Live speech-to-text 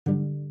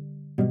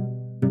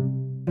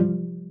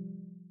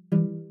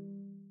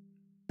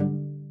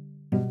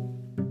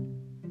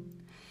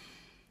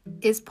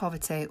Is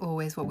poverty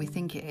always what we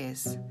think it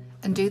is?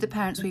 And do the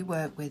parents we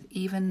work with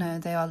even know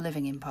they are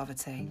living in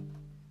poverty?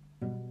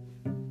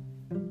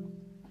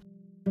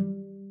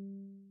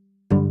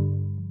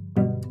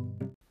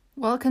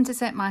 Welcome to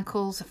St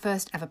Michael's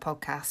first ever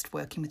podcast,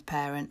 Working with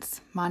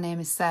Parents. My name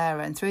is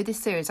Sarah, and through this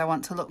series I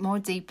want to look more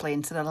deeply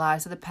into the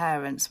lives of the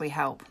parents we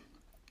help.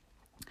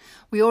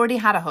 We already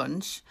had a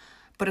hunch,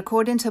 but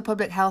according to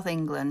Public Health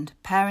England,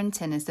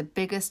 parenting is the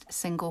biggest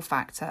single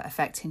factor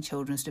affecting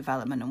children's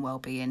development and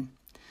well-being.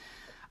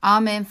 Our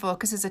main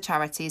focus as a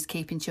charity is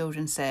keeping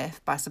children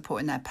safe by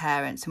supporting their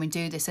parents, and we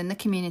do this in the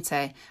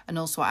community and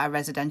also at our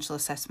residential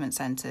assessment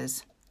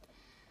centres.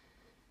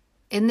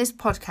 In this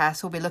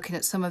podcast, we'll be looking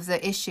at some of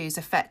the issues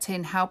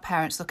affecting how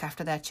parents look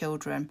after their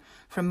children,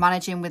 from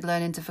managing with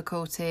learning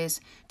difficulties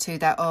to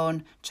their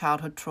own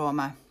childhood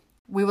trauma.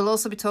 We will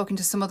also be talking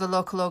to some other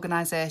local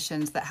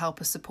organisations that help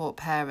us support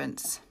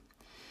parents.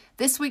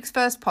 This week's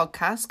first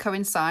podcast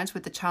coincides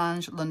with the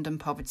Challenge London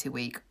Poverty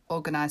Week,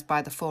 organised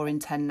by the 4 in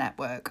 10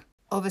 network.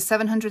 Over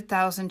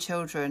 700,000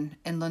 children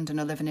in London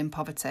are living in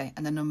poverty,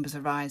 and the numbers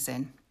are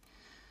rising.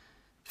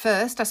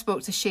 First, I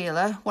spoke to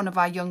Sheila, one of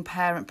our young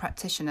parent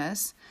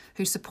practitioners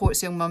who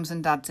supports young mums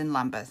and dads in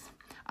Lambeth.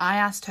 I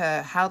asked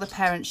her how the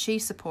parents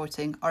she's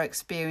supporting are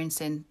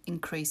experiencing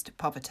increased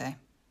poverty.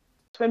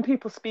 When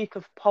people speak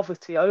of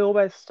poverty, I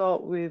always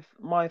start with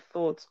my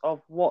thoughts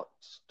of what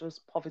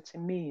does poverty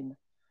mean?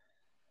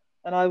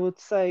 And I would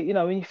say,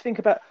 when you think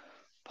about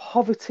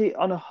poverty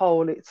on a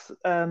whole,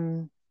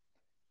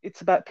 it's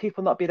about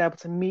people not being able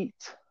to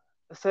meet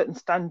a certain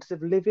standard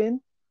of living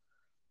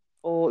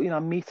or,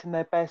 meeting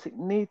their basic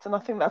needs. And I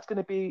think that's going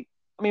to be,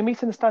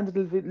 meeting the standard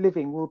of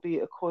living will be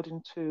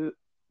according to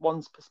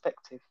one's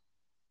perspective.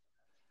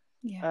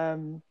 Yeah.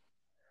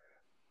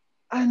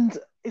 And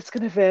it's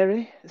going to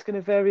vary. It's going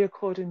to vary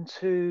according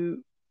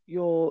to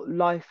your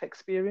life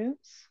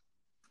experience.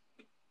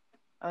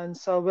 And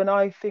so when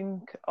I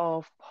think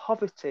of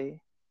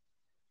poverty,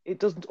 it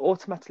doesn't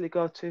automatically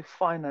go to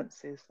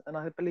finances. And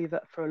I believe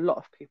that for a lot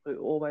of people, it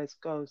always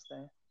goes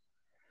there.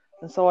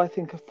 And so I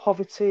think of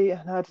poverty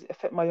and how does it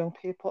affect my young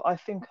people? I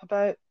think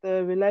about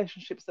the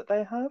relationships that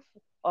they have.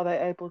 Are they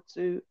able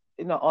to,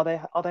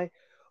 are they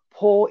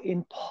poor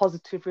in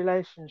positive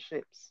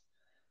relationships?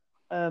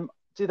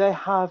 Do they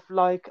have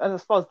and I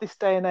suppose this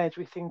day and age,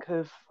 we think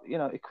of,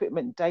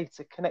 equipment,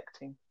 data,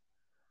 connecting.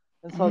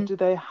 And so do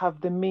they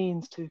have the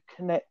means to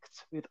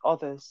connect with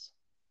others?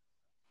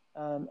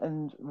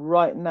 And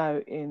right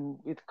now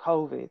with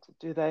COVID,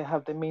 do they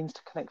have the means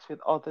to connect with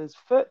others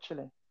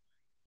virtually?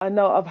 I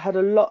know I've had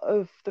a lot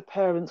of the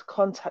parents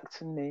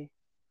contacting me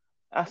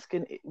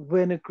asking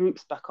when a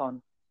group's back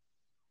on.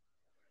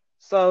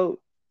 So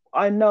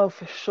I know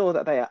for sure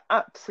that they are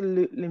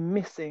absolutely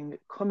missing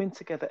coming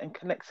together and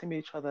connecting with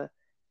each other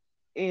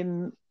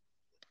in,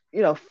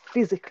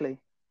 physically,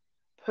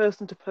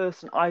 person to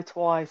person, eye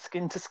to eye,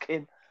 skin to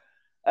skin.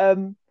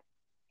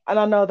 And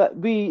I know that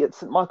we at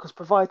St Michael's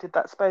provided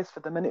that space for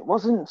them. And it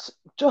wasn't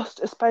just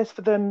a space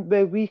for them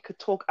where we could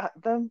talk at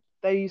them.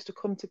 They used to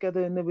come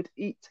together and they would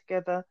eat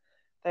together.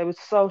 They would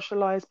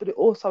socialise, but it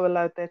also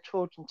allowed their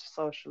children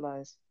to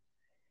socialise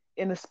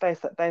in a space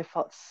that they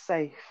felt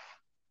safe.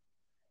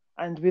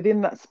 And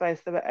within that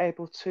space, they were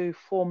able to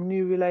form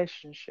new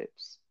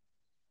relationships.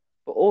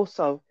 But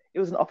also, it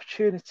was an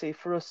opportunity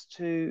for us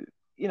to,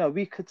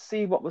 we could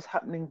see what was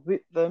happening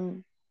with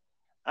them.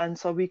 And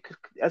so we could,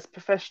 as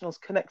professionals,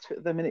 connect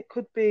with them. And it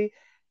could be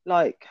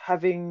like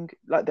having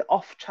the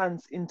off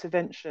chance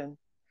intervention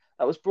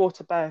that was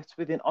brought about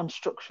within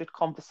unstructured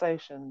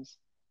conversations.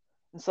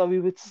 And so we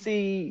would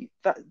see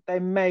that they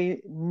may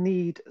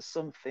need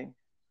something.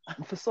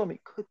 And for some,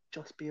 it could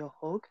just be a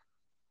hug.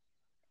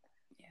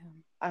 Yeah.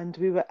 And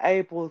we were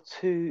able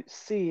to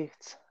see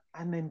it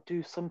and then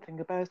do something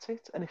about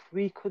it. And if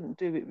we couldn't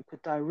do it, we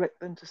could direct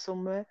them to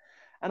somewhere.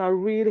 And I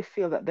really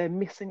feel that they're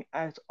missing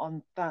out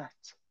on that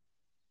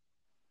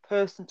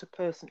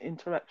person-to-person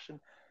interaction.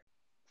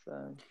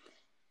 So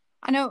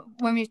I know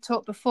when we've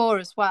talked before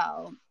as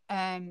well,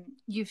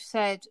 you've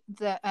said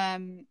that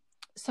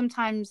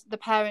sometimes the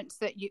parents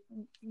that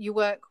you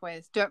work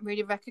with don't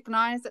really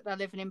recognise that they're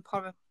living in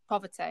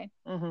poverty.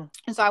 Mm-hmm.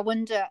 And so I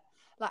wonder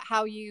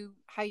how you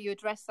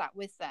address that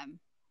with them.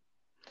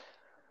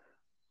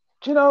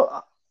 Do you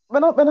know,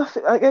 when I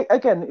think,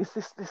 again, it's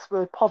this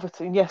word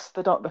poverty, and yes,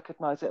 they don't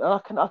recognise it.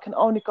 And I can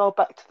only go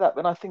back to that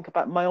when I think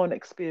about my own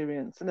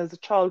experience. And as a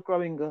child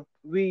growing up,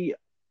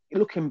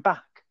 looking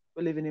back,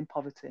 we're living in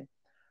poverty.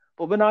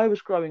 But when I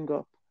was growing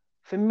up,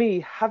 for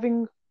me,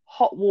 having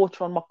hot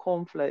water on my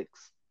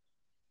cornflakes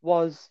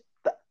was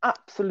the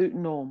absolute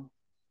norm.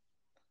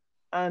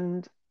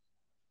 And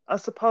I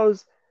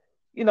suppose,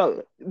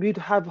 we'd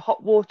have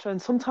hot water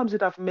and sometimes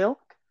we'd have milk.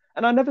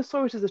 And I never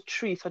saw it as a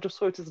treat. I just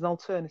saw it as an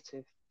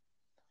alternative.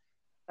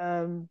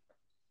 And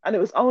it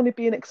was only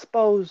being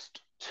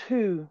exposed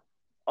to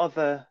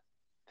other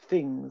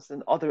things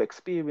and other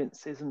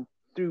experiences and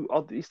through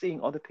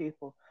seeing other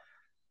people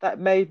that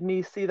made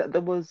me see that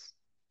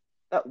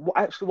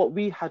actually what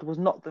we had was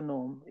not the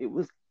norm. It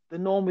was the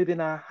norm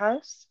within our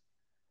house,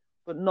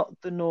 but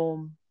not the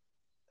norm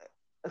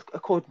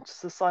according to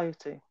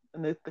society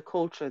and the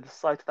culture, the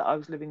society that I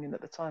was living in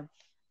at the time.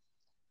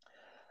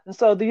 And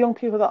so the young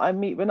people that I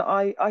meet, when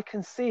I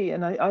can see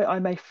and I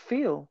may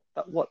feel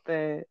that what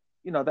they're,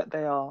 that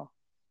they are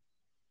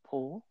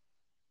poor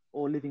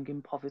or living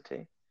in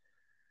poverty.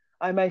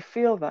 I may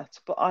feel that,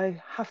 but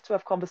I have to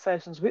have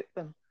conversations with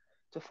them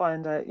to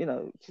find out,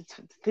 to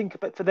think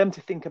about, for them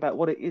to think about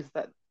what it is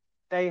that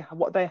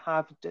what they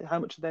have, how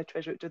much of their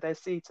treasure do they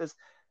see it as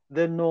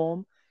the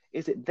norm?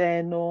 Is it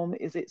their norm?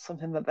 Is it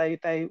something that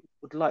they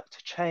would like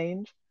to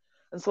change?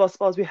 And so I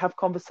suppose we have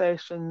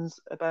conversations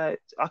about,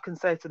 I can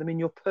say to them, in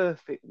your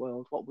perfect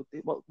world, what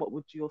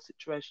would your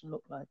situation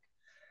look like?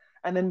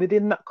 And then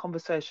within that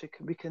conversation,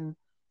 we can,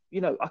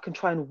 I can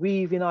try and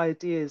weave in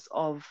ideas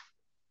of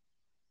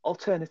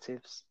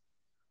alternatives.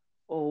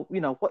 Or,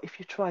 what if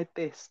you tried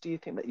this? Do you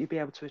think that you'd be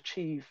able to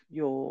achieve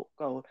your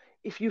goal?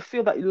 If you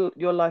feel that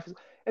your life is,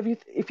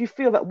 if you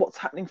feel that what's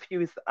happening for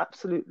you is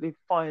absolutely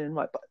fine and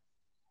right, but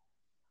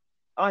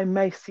I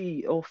may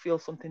see or feel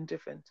something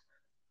different,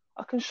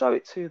 I can show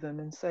it to them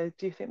and say,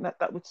 do you think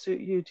that would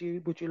suit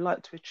you? Would you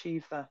like to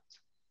achieve that?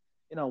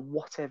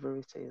 Whatever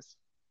it is.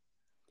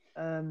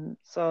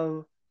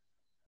 So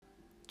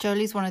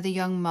Jolie's one of the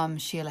young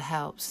mums Sheila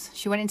helps.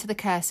 She went into the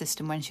care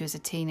system when she was a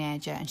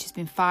teenager and she's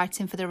been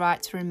fighting for the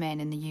right to remain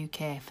in the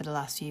UK for the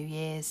last few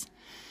years.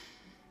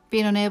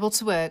 Being unable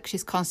to work,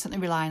 she's constantly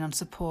relying on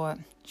support.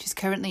 She's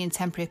currently in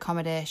temporary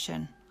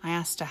accommodation. I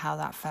asked her how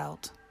that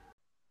felt.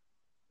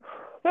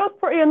 Feels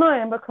pretty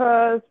annoying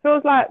because it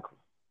feels like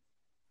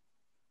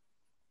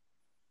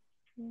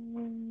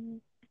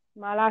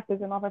my life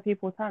is in other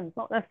people's hands.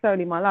 Not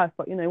necessarily my life,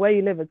 but where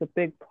you live is a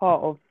big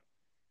part of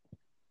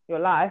your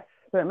life.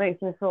 So it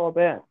makes me feel a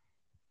bit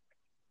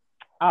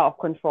out of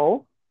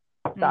control.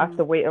 That I have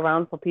to wait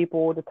around for people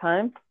all the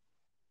time.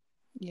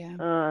 Yeah.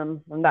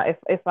 And that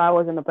if I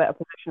was in a better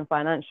position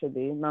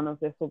financially, none of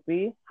this would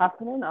be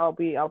happening. I'll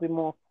be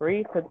more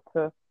free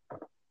to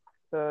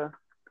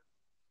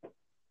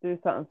do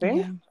certain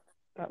things. Yeah.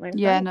 That makes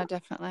sense. sense. No,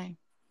 definitely.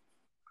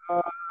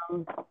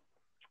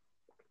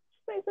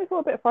 Makes me feel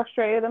a bit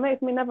frustrated. It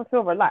makes me never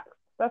feel relaxed.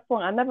 That's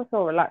why I never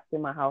feel relaxed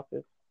in my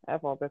houses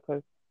ever,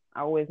 because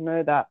I always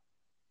know that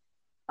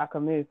I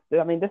can move.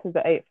 I mean, this is the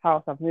 8th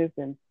house I've moved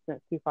in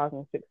since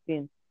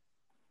 2016.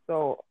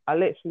 So I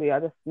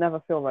just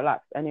never feel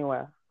relaxed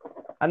anywhere.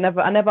 I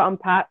never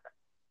unpack.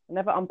 I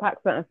never unpack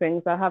certain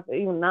things. I have,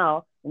 even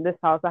now in this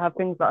house, I have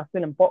things that are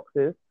still in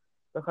boxes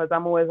because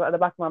I'm always at the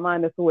back of my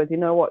mind. It's always, you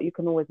know what, you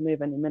can always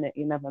move any minute.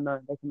 You never know.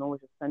 They can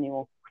always just send you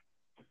off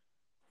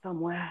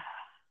somewhere.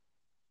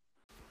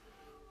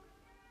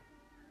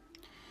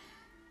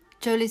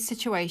 Jolie's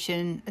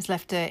situation has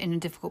left her in a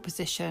difficult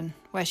position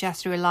where she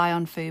has to rely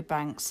on food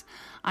banks.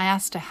 I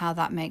asked her how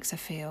that makes her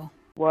feel.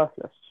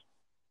 Worthless.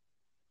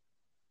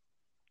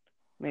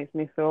 Makes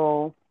me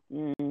feel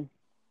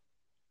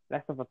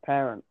less of a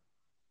parent.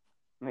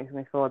 Makes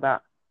me feel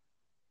that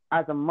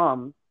as a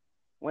mum,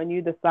 when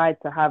you decide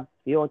to have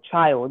your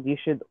child, you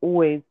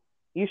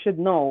should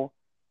know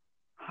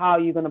how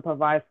you're going to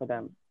provide for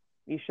them.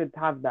 You should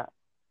have that.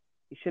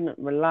 You shouldn't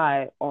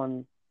rely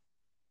on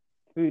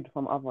food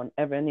from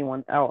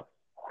anyone else,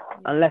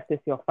 unless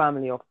it's your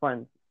family or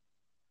friends.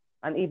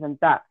 And even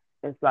that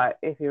is like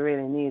if you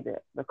really need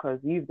it, because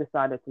you've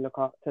decided to look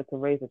after, to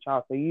raise a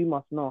child, so you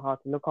must know how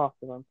to look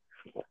after them.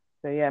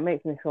 So yeah, it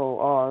makes me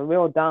feel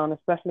real down,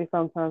 especially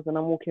sometimes when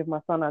I'm walking with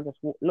my son. I just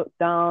look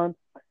down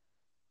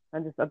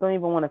and I don't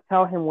even want to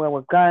tell him where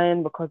we're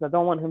going, because I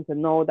don't want him to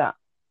know that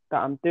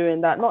I'm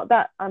doing that. Not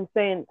that I'm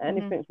saying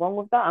anything's wrong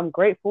with that. I'm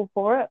grateful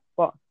for it,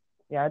 but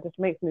yeah, it just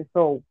makes me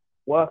feel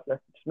worthless.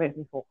 It just makes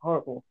me feel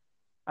horrible.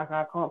 Like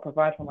I can't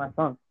provide for my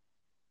son,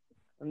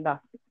 and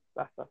that's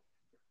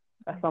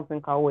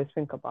something I always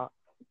think about.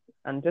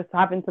 And just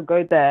having to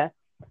go there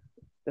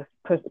just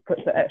puts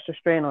the extra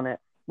strain on it.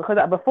 Because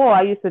before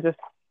I used to just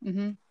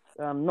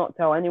not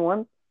tell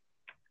anyone,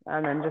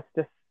 and then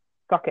just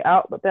suck it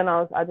out. But then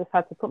I just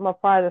had to put my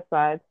pride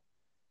aside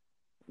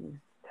and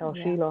tell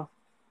Sheila.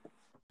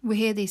 We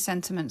hear these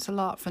sentiments a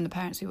lot from the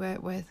parents we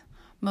work with.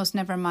 Most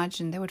never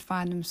imagined they would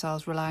find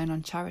themselves relying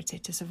on charity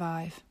to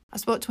survive. I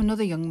spoke to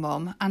another young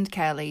mum and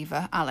care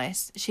leaver,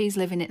 Alice. She's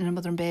living in a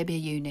mother and baby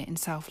unit in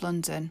South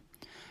London.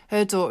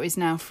 Her daughter is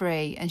now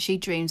free and she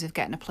dreams of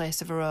getting a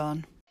place of her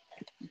own.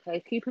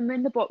 Okay, keep them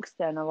in the box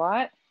then, all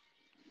right?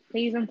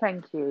 Please and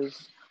thank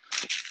yous.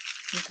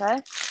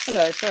 Okay?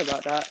 Hello, sorry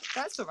about that.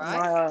 That's all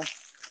right.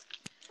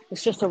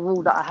 It's just a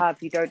rule that I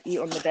have. You don't eat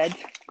on the bed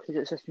because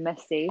it's just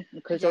messy.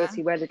 Because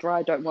obviously where the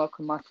dryer don't work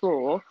on my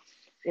floor,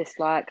 it's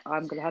like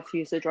I'm going to have to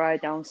use the dryer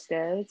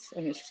downstairs.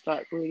 And it's just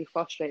like really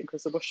frustrating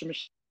because the washing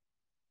machine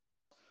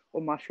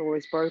on my floor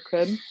is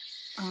broken.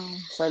 Oh.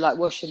 So like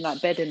washing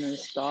that bedding and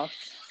stuff.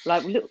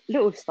 Like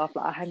little stuff,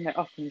 like I hang it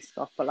up and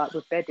stuff. But like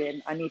with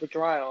bedding, I need a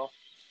dryer.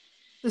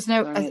 There's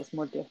no... it's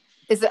more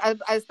I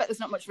expect there's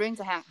not much room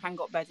to hang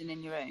up bedding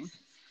in your room.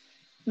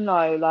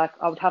 No, like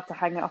I would have to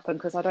hang it up, and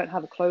because I don't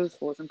have a clothes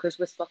horse, and because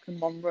we're stuck in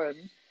one room,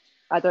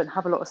 I don't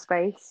have a lot of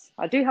space.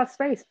 I do have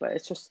space, but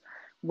it's just,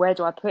 where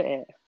do I put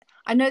it?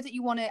 I know that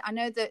you want it. I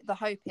know that the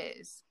hope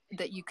is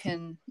that you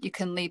can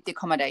leave the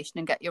accommodation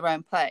and get your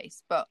own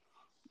place. But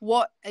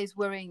what is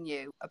worrying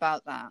you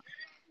about that?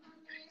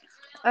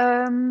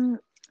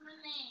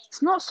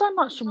 It's not so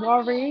much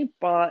worry,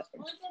 but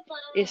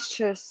it's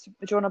just, do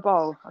you want a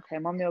bowl? Okay,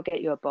 mummy will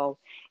get you a bowl.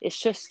 It's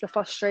just the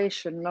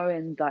frustration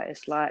knowing that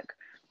it's like,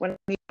 when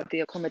I have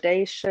the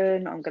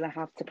accommodation, I'm going to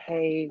have to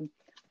pay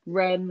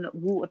rent,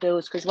 water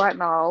bills, because right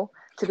now,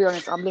 to be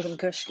honest, I'm living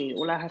cushy.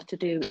 All I have to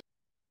do is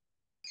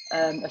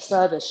a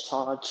service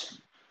charge.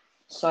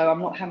 So I'm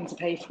not having to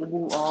pay for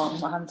water,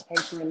 I'm not having to pay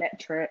for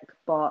electric,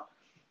 but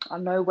I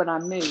know when I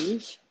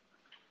move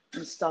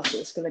and stuff,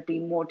 it's going to be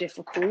more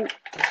difficult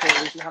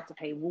because you have to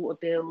pay water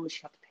bills, you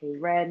have to pay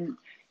rent,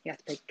 you have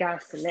to pay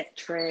gas,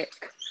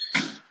 electric,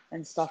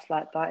 and stuff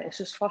like that. It's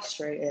just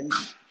frustrating.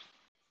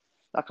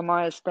 Like,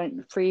 Amaya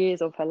spent 3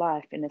 years of her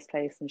life in this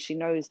place, and she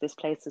knows this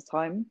place is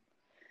home,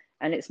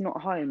 and it's not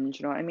home. Do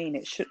you know what I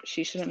mean?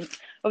 She shouldn't.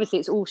 Obviously,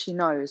 it's all she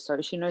knows,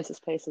 so she knows this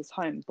place is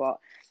home. But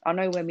I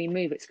know when we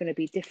move, it's going to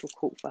be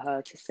difficult for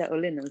her to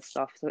settle in and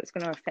stuff. So it's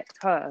going to affect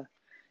her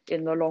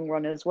in the long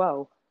run as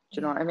well. Do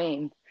you know what I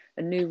mean?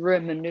 A new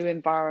room, a new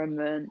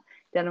environment.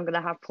 Then I'm going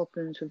to have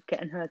problems with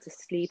getting her to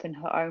sleep in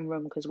her own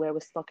room because we're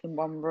stuck in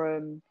one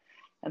room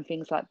and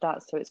things like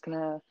that. So it's going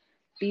to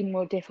be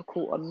more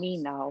difficult on me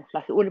now.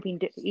 Like, it would have been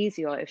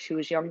easier if she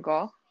was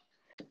younger.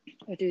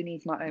 I do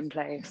need my own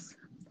place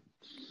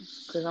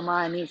because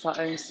Amaya needs her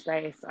own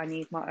space. I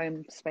need my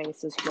own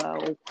space as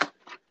well.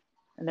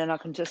 And then I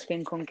can just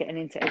think on getting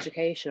into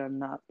education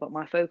and that. But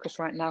my focus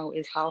right now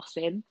is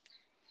housing.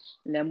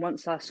 And then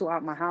once I sort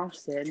out my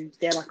housing,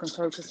 then I can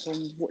focus on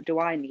what do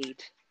I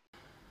need.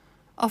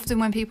 Often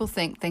when people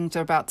think things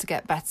are about to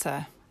get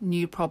better,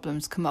 new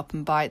problems come up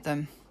and bite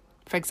them.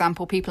 For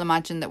example, people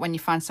imagine that when you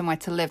find somewhere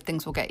to live,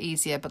 things will get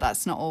easier, but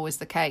that's not always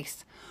the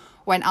case.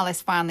 When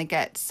Alice finally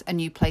gets a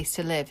new place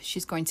to live,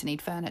 she's going to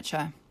need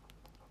furniture.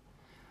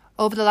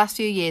 Over the last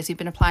few years, we've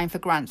been applying for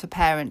grants for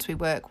parents we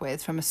work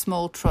with from a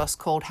small trust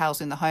called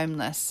Housing the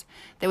Homeless.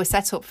 They were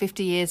set up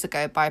 50 years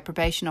ago by a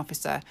probation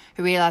officer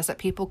who realised that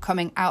people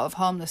coming out of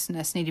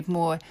homelessness needed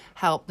more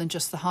help than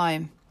just the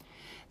home.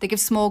 They give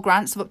small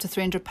grants of up to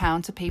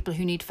 £300 to people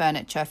who need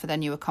furniture for their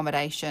new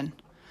accommodation.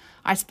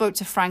 I spoke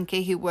to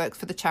Frankie, who works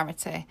for the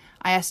charity.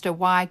 I asked her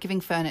why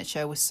giving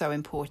furniture was so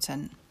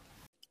important.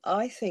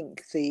 I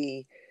think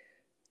the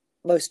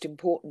most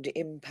important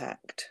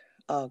impact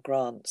our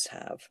grants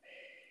have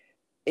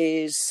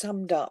is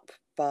summed up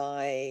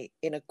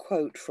in a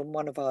quote from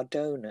one of our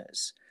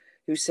donors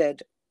who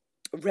said,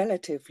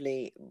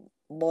 relatively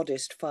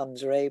modest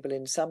funds are able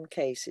in some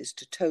cases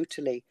to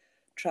totally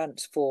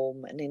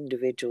transform an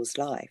individual's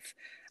life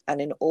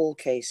and in all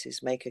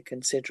cases make a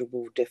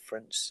considerable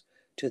difference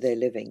to their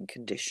living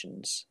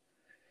conditions.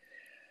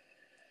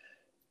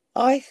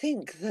 I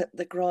think that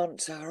the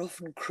grants are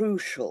often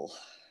crucial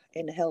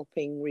in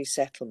helping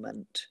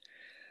resettlement.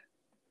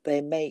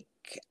 They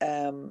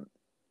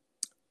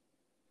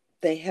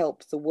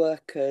help the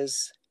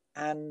workers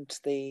and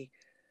the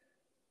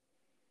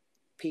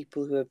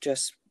people who have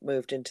just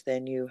moved into their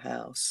new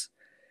house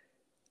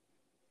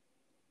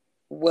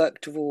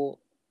work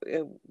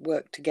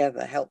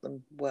together, help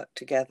them work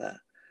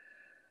together.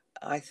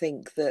 I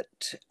think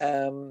that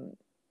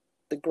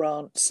the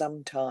grants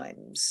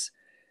sometimes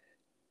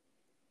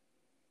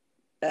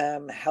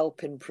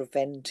help in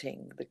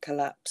preventing the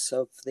collapse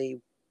of the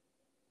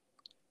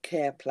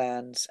care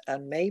plans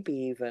and maybe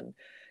even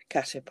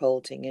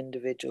catapulting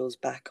individuals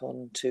back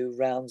onto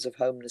rounds of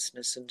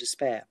homelessness and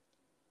despair.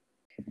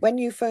 When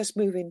you first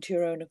move into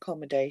your own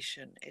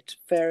accommodation, it's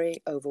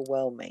very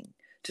overwhelming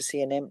to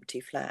see an empty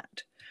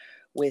flat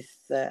with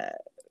very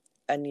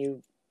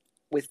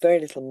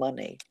little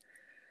money.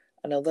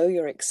 And although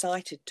you're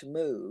excited to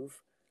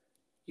move,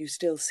 you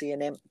still see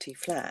an empty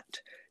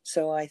flat.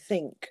 So I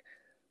think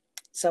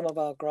some of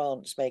our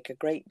grants make a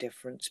great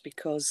difference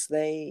because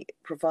they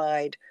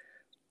provide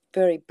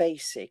very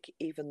basic,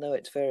 even though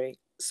it's very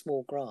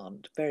small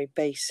grant, very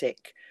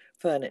basic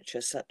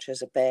furniture such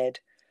as a bed,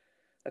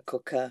 a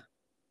cooker,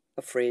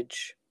 a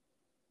fridge,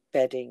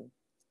 bedding.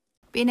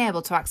 Being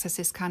able to access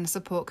this kind of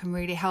support can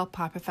really help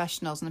our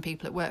professionals and the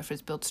people that work for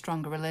us build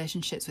stronger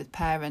relationships with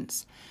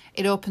parents.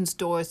 It opens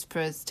doors for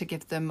us to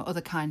give them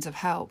other kinds of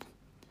help.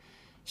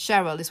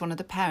 Cheryl is one of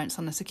the parents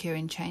on the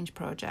Securing Change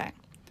project.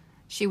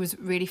 She was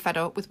really fed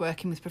up with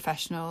working with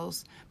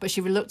professionals, but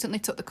she reluctantly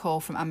took the call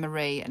from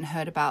Anne-Marie and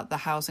heard about the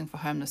Housing for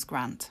Homeless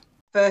grant.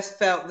 First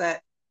felt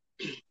that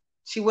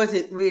she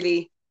wasn't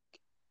really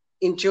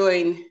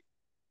enjoying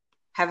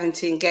having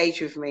to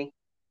engage with me.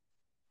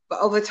 But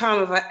over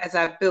time, as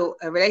I built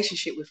a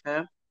relationship with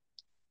her,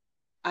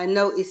 I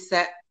noticed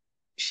that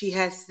she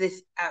has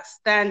this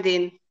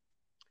outstanding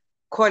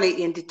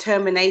quality and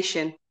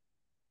determination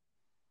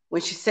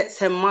when she sets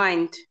her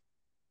mind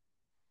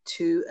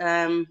to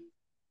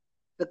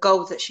the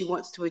goals that she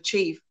wants to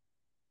achieve.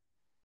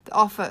 The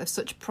offer of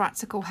such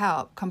practical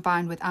help,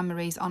 combined with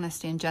Anne-Marie's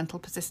honesty and gentle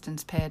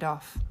persistence, paid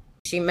off.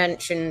 She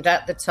mentioned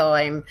at the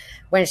time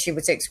when she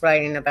was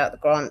explaining about the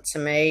grant to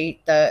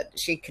me that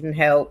she can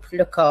help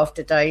look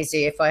after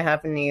Daisy if I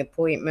have any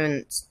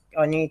appointments,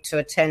 I need to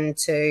attend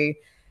to.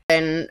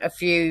 Then a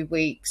few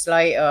weeks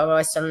later,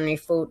 I suddenly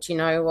thought, you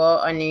know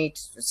what, I need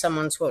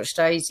someone to watch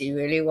Daisy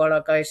really while I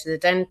go to the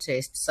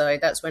dentist. So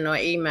that's when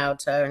I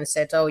emailed her and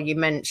said, oh, you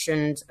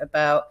mentioned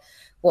about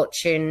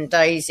watching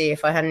Daisy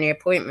if I had any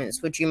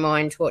appointments. Would you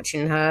mind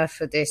watching her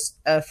for this,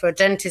 for a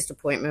dentist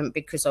appointment,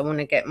 because I want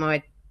to get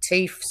my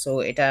teeth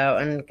sorted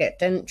out and get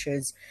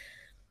dentures.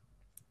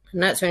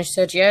 And that's when she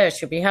said, yeah,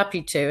 she'll be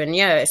happy to. And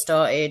yeah, it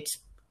started,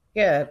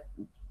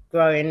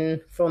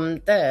 growing from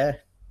there.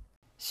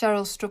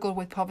 Cheryl struggled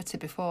with poverty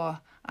before.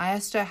 I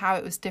asked her how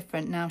it was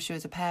different now she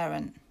was a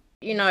parent.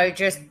 You know,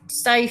 just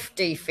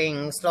safety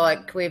things,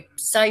 like with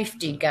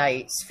safety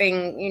gates,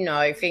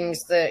 things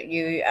that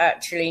you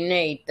actually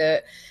need,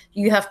 that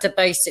you have to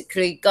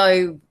basically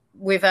go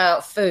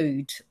without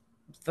food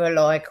for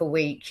like a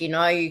week. You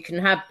know, you can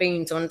have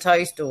beans on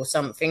toast or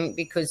something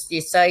because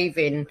you're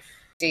saving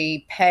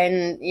the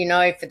pen, you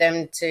know, for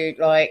them to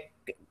like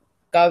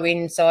go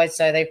inside,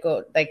 so they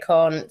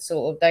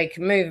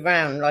can move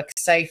around like a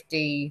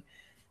safety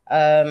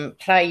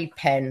play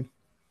pen.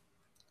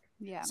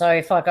 Yeah. So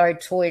if I go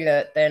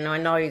toilet, then I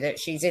know that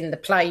she's in the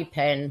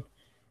playpen,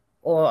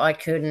 or I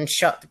can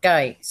shut the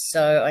gate,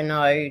 so I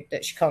know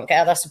that she can't get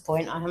out. That's the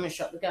point. I haven't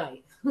shut the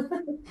gate.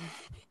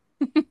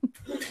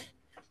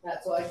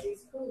 That's why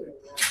she's calling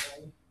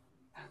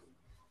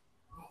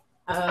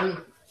that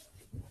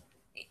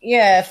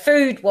way.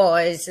 Food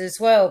wise as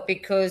well,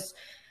 because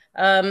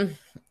I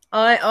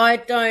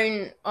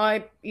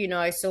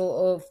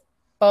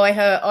buy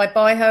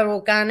her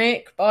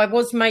organic, but I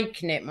was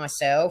making it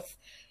myself.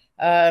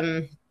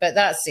 But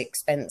that's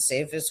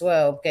expensive as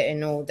well,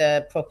 getting all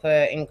the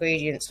proper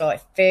ingredients,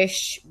 like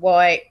fish,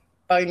 white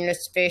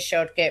boneless fish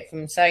I'd get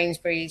from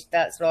Sainsbury's.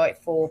 That's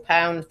like £4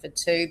 for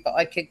 2, but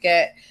I could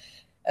get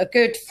a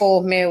good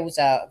 4 meals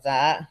out of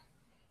that.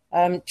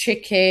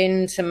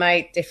 Chicken, to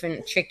make two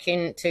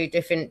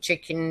different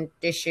chicken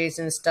dishes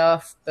and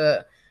stuff.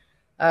 But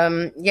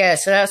so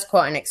that's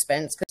quite an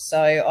expense.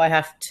 So I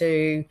have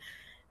to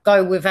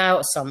go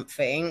without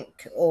something,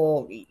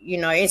 or, you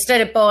know,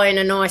 instead of buying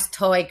a nice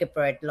Tiger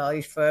bread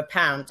loaf for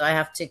 £1, I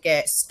have to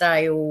get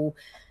stale,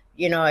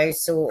 you know,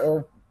 sort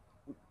of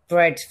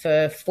bread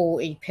for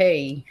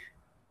 40p.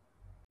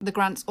 The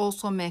grants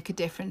also make a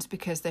difference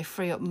because they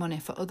free up money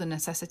for other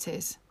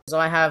necessities.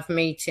 I have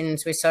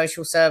meetings with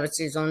social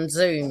services on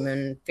Zoom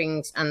and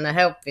things, and the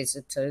health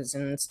visitors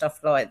and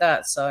stuff like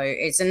that. So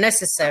it's a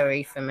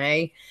necessary for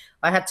me.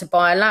 I had to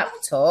buy a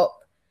laptop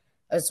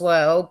as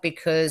well,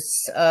 because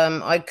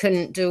I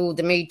couldn't do all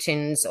the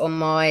meetings on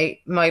my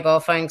mobile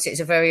phone, because it's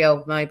a very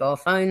old mobile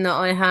phone that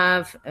I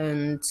have,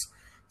 and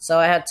so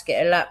I had to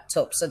get a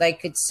laptop so they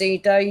could see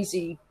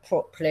Daisy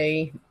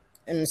properly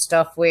and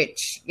stuff,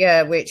 which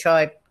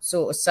I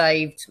sort of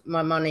saved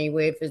my money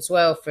with as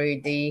well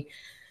through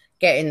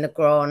getting the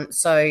grant.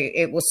 So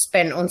it was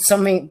spent on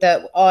something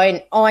that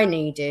I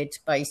needed,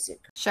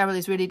 basically. Cheryl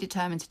is really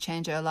determined to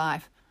change her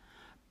life,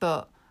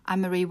 but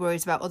Anne-Marie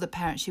worries about other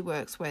parents she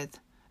works with,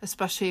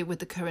 especially with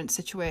the current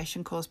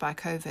situation caused by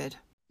COVID.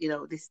 You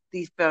know,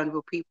 these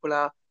vulnerable people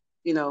are,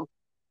 you know,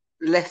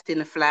 left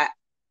in a flat,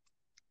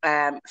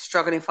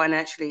 struggling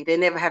financially. They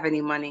never have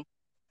any money.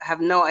 I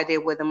have no idea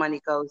where the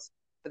money goes,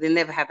 but they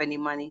never have any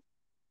money.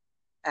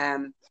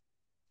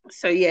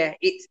 So yeah,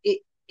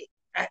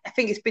 I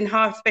think it's been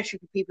hard, especially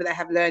for people that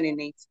have learning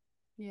needs.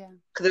 Yeah.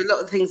 Because a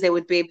lot of things they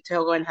would be able to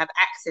go and have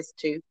access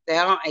to, they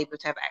aren't able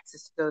to have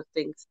access to those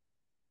things.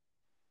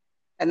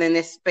 And then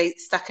they're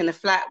stuck in a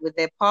flat with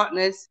their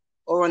partners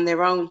or on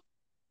their own.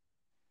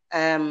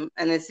 And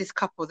there's this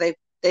couple, they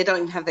don't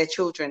even have their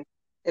children.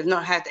 They've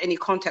not had any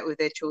contact with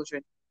their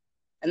children.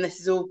 And this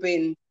has all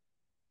been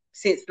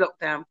since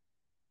lockdown.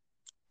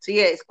 So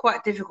yeah, it's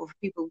quite difficult for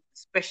people,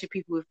 especially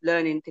people with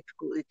learning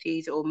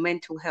difficulties or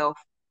mental health,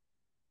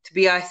 to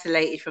be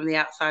isolated from the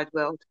outside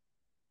world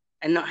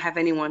and not have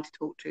anyone to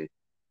talk to.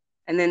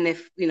 And then they're,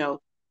 you know,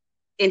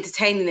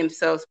 entertaining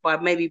themselves by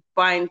maybe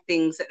buying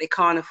things that they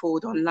can't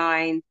afford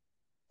online,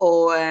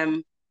 or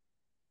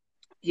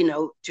you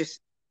know, just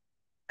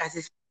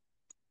as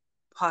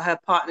her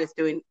partner's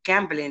doing,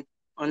 gambling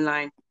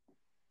online.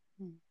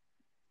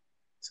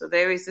 So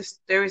there is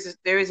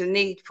a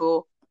need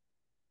for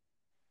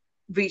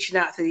reaching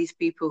out to these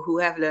people who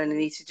have learning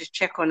needs, to just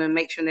check on them,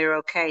 make sure they're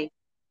okay,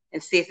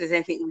 and see if there's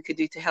anything we could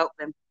do to help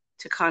them,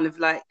 to kind of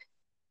like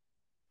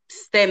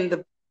stem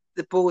the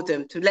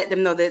boredom, to let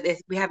them know that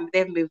they haven't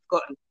been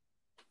forgotten.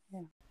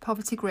 Yeah.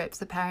 Poverty grips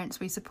the parents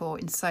we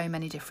support in so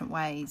many different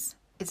ways.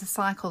 It's a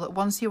cycle that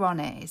once you're on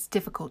it, it's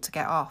difficult to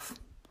get off.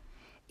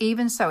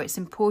 Even so, it's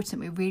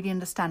important we really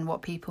understand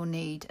what people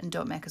need and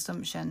don't make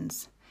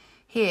assumptions.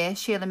 Here,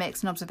 Sheila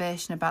makes an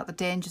observation about the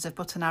dangers of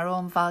putting our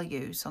own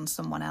values on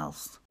someone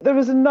else. There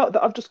is a note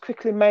that I've just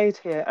quickly made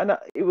here, and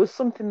it was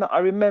something that I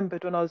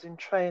remembered when I was in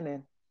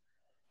training.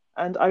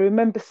 And I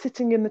remember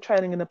sitting in the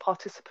training and a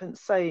participant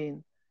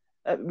saying,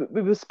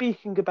 we were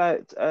speaking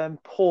about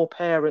poor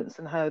parents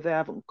and how they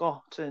haven't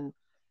got, and,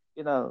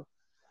 you know,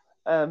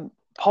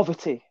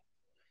 poverty.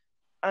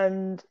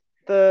 And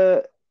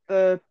the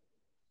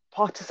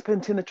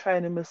participant in the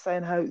training was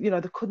saying how, you know,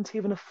 they couldn't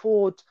even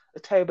afford a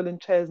table and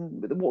chairs,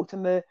 and they walked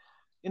in the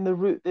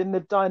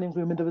dining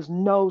room and there was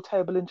no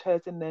table and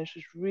chairs in there. And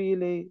she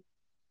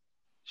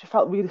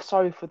felt really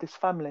sorry for this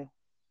family.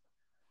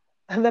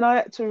 And then I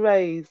had to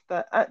raise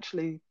that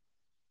actually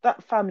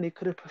that family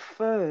could have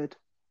preferred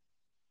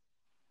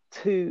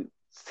to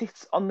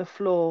sit on the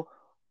floor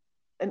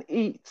and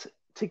eat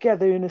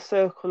together in a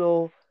circle,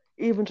 or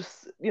even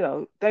just, you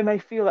know, they may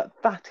feel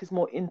that is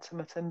more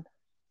intimate, and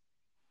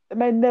they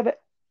may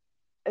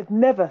have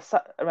never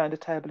sat around a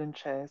table and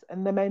chairs,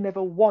 and they may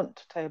never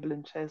want table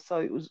and chairs. So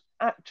it was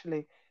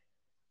actually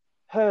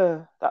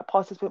that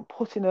participant,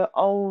 putting her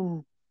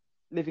own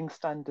living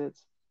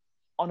standards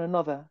on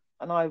another.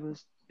 And I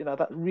was, you know,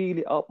 that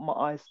really opened my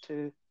eyes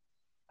to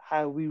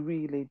how we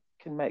really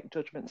can make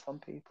judgments on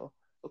people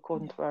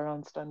according to our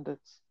own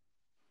standards.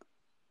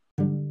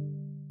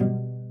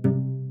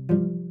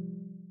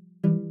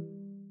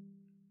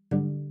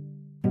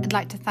 I'd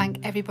like to thank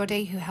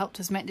everybody who helped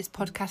us make this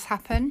podcast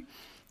happen.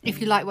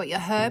 If you like what you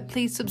heard,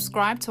 please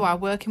subscribe to our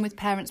Working with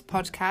Parents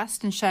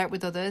podcast and share it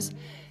with others.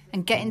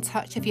 And get in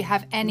touch if you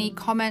have any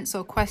comments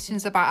or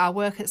questions about our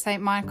work at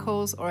St.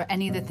 Michael's or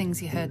any of the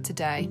things you heard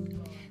today.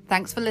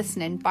 Thanks for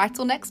listening. Bye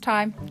till next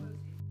time.